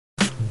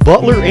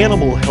Butler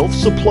Animal Health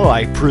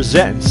Supply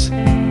presents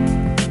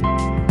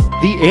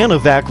the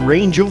Anivac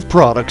range of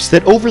products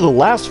that over the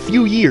last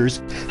few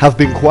years have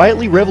been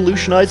quietly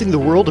revolutionizing the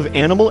world of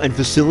animal and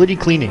facility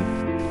cleaning.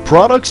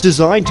 Products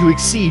designed to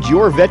exceed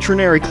your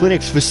veterinary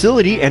clinic's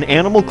facility and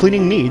animal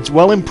cleaning needs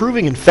while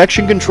improving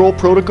infection control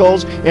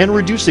protocols and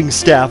reducing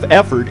staff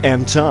effort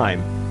and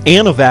time.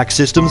 Anivac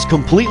systems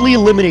completely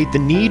eliminate the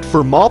need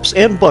for mops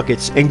and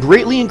buckets and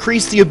greatly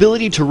increase the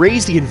ability to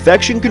raise the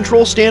infection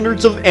control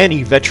standards of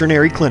any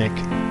veterinary clinic.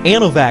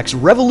 Anivac's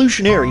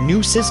revolutionary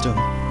new system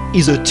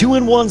is a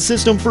 2-in-1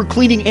 system for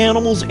cleaning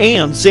animals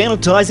and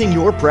sanitizing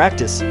your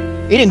practice.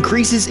 It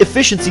increases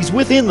efficiencies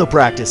within the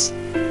practice,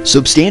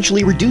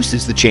 substantially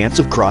reduces the chance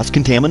of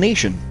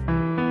cross-contamination.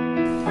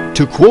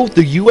 To quote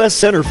the U.S.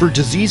 Center for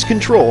Disease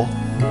Control,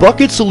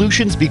 bucket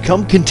solutions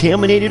become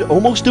contaminated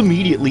almost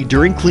immediately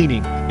during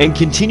cleaning, and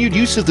continued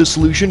use of the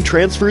solution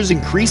transfers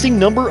increasing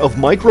number of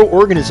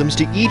microorganisms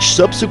to each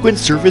subsequent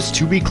surface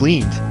to be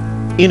cleaned.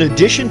 In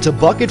addition to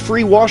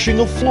bucket-free washing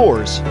of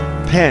floors,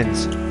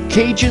 pens,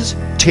 cages,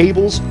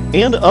 tables,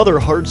 and other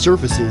hard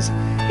surfaces,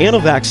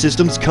 Anivac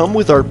systems come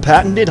with our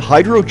patented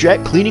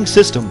hydrojet cleaning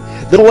system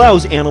that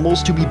allows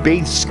animals to be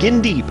bathed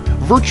skin deep,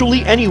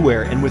 virtually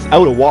anywhere and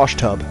without a wash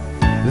tub.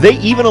 They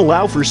even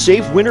allow for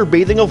safe winter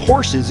bathing of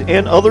horses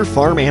and other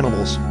farm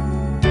animals.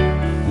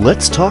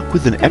 Let's talk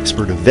with an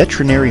expert of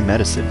veterinary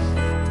medicine.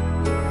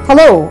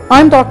 Hello,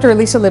 I'm Dr.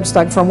 Lisa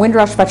Libstug from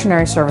Windrush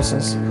Veterinary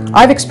Services.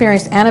 I've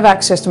experienced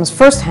Anivac systems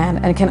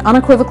firsthand and can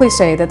unequivocally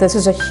say that this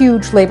is a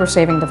huge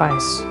labor-saving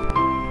device.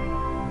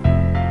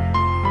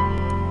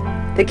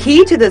 The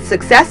key to the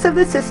success of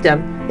the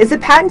system is the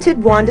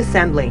patented wand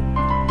assembly.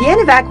 The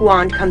Anivac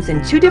wand comes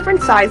in 2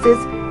 different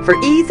sizes for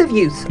ease of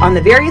use on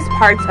the various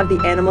parts of the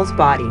animal's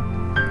body.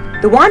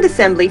 The wand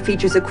assembly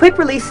features a quick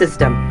release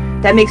system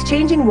that makes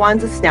changing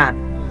wands a snap.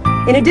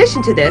 In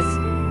addition to this,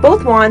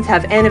 both wands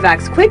have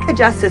Anivac's quick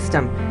adjust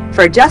system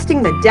for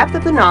adjusting the depth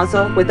of the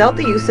nozzle without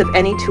the use of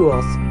any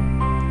tools.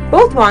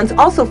 Both wands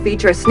also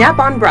feature a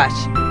snap-on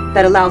brush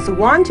that allows the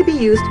wand to be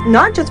used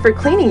not just for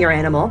cleaning your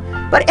animal,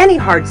 but any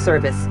hard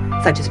surface,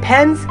 such as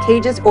pens,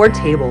 cages, or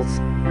tables.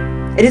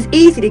 It is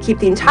easy to keep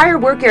the entire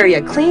work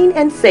area clean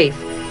and safe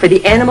for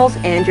the animals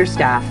and your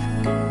staff.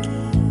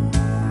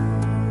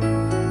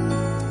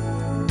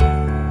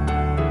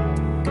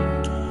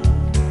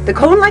 The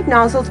cone-like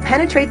nozzles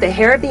penetrate the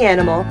hair of the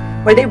animal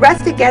where they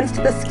rest against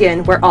the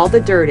skin where all the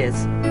dirt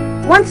is.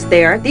 Once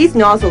there, these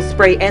nozzles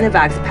spray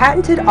Anivac's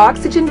patented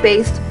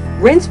oxygen-based,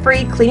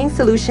 rinse-free cleaning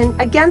solution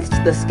against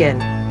the skin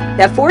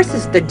that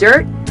forces the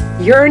dirt,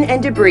 urine,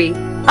 and debris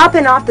up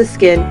and off the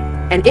skin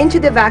and into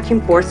the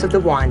vacuum force of the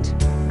wand.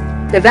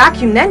 The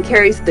vacuum then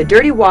carries the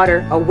dirty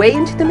water away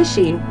into the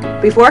machine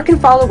before it can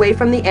fall away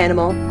from the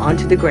animal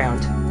onto the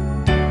ground.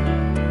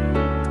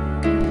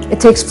 It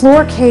takes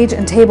floor, cage,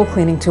 and table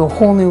cleaning to a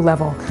whole new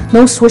level.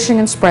 No swishing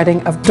and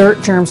spreading of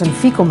dirt, germs, and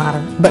fecal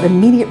matter, but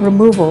immediate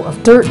removal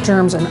of dirt,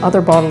 germs, and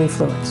other bodily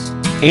fluids.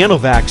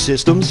 Anivac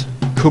systems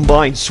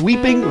combine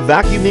sweeping,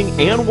 vacuuming,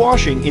 and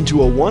washing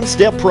into a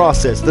one-step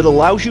process that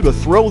allows you to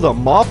throw the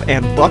mop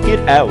and bucket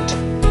out.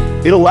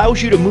 It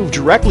allows you to move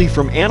directly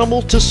from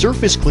animal to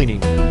surface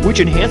cleaning,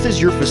 which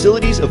enhances your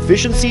facility's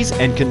efficiencies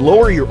and can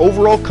lower your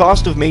overall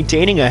cost of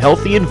maintaining a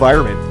healthy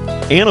environment.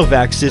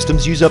 Anivac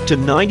systems use up to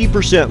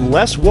 90%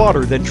 less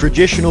water than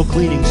traditional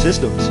cleaning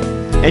systems,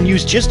 and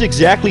use just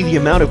exactly the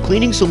amount of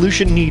cleaning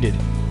solution needed,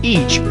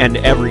 each and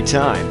every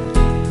time.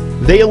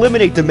 They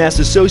eliminate the mess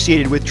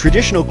associated with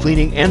traditional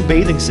cleaning and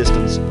bathing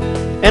systems,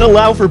 and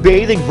allow for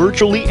bathing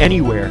virtually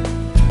anywhere.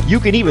 You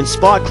can even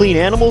spot clean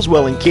animals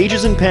while in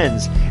cages and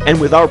pens,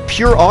 and with our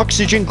pure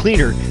oxygen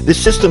cleaner, the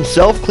system's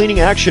self-cleaning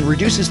action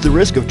reduces the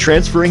risk of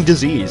transferring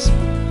disease.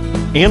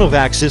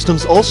 Anivac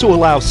systems also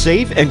allow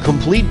safe and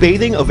complete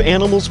bathing of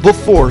animals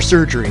before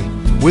surgery.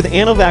 With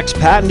Anivac's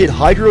patented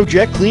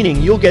hydrojet cleaning,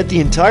 you'll get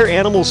the entire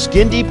animal's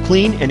skin-deep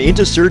clean and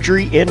into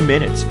surgery in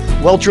minutes,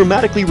 while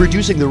dramatically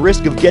reducing the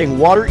risk of getting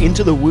water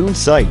into the wound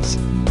sites.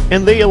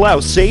 And they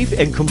allow safe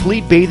and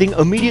complete bathing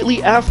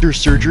immediately after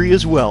surgery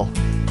as well.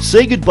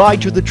 Say goodbye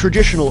to the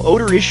traditional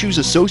odor issues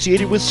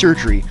associated with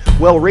surgery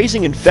while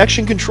raising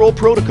infection control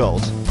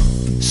protocols.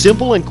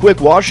 Simple and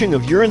quick washing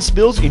of urine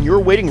spills in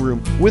your waiting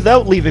room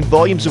without leaving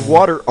volumes of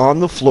water on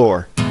the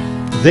floor.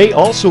 They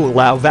also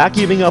allow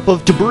vacuuming up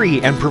of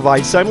debris and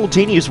provide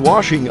simultaneous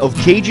washing of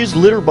cages,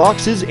 litter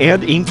boxes,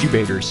 and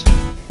incubators.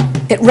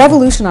 It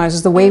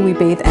revolutionizes the way we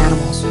bathe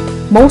animals.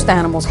 Most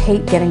animals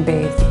hate getting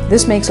bathed.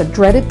 This makes a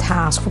dreaded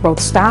task for both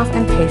staff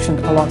and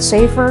patient a lot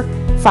safer,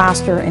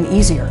 faster, and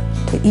easier.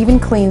 It even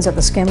cleans at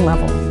the skin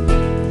level.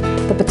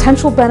 The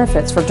potential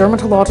benefits for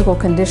dermatological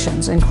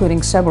conditions,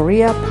 including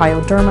seborrhea,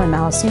 pyoderma, and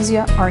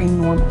malassezia, are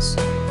enormous.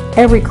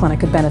 Every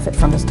clinic could benefit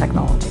from this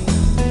technology.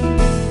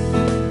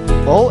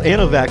 All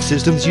Anivac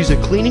systems use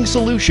a cleaning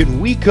solution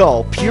we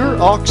call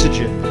pure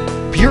oxygen.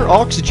 Pure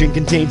oxygen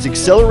contains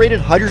accelerated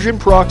hydrogen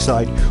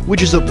peroxide,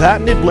 which is a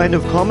patented blend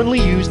of commonly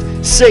used,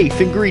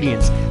 safe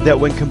ingredients that,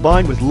 when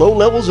combined with low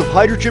levels of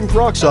hydrogen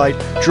peroxide,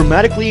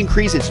 dramatically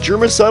increase its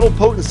germicidal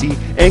potency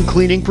and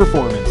cleaning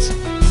performance.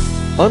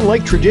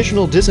 Unlike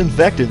traditional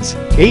disinfectants,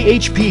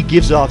 AHP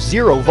gives off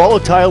zero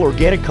volatile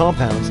organic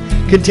compounds,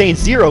 contains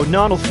zero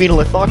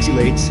nonylphenol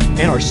ethoxylates,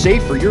 and are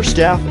safe for your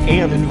staff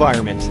and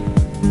environment.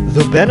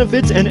 The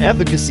benefits and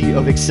efficacy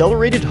of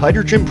accelerated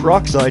hydrogen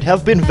peroxide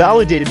have been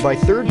validated by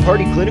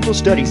third-party clinical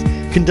studies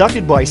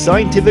conducted by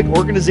scientific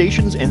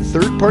organizations and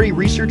third-party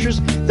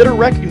researchers that are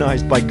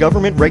recognized by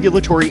government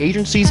regulatory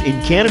agencies in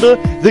Canada,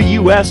 the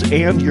US,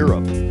 and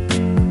Europe.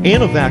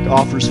 Anivac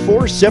offers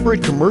 4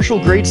 separate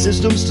commercial-grade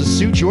systems to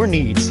suit your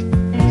needs.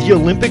 The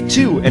Olympic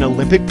 2 and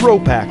Olympic Pro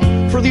Pack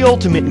for the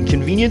ultimate in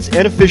convenience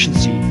and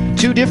efficiency.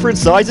 2 different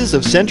sizes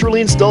of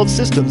centrally installed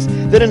systems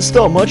that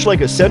install much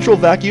like a central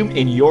vacuum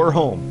in your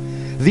home.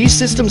 These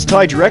systems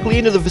tie directly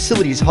into the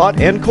facility's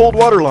hot and cold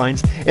water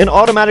lines and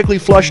automatically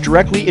flush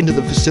directly into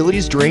the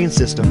facility's drain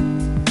system.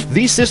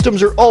 These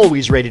systems are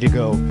always ready to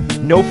go.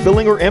 No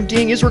filling or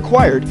emptying is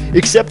required,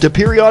 except to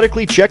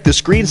periodically check the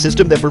screen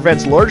system that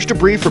prevents large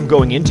debris from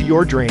going into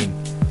your drain.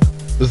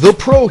 The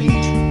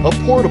ProHeat,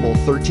 a portable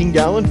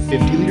 13-gallon,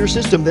 50-liter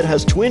system that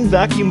has twin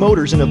vacuum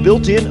motors and a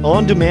built-in,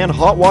 on-demand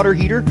hot water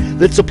heater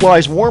that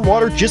supplies warm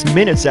water just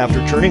minutes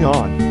after turning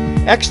on.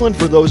 Excellent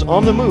for those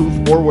on the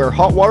move or where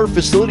hot water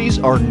facilities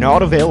are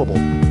not available.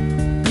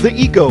 The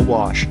Eco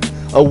Wash,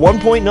 a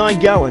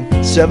 1.9-gallon,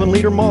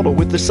 7-liter model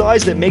with the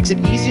size that makes it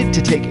easy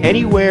to take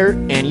anywhere,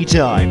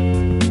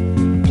 anytime.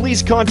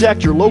 Please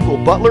contact your local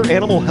Butler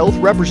Animal Health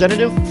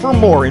representative for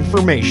more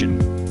information.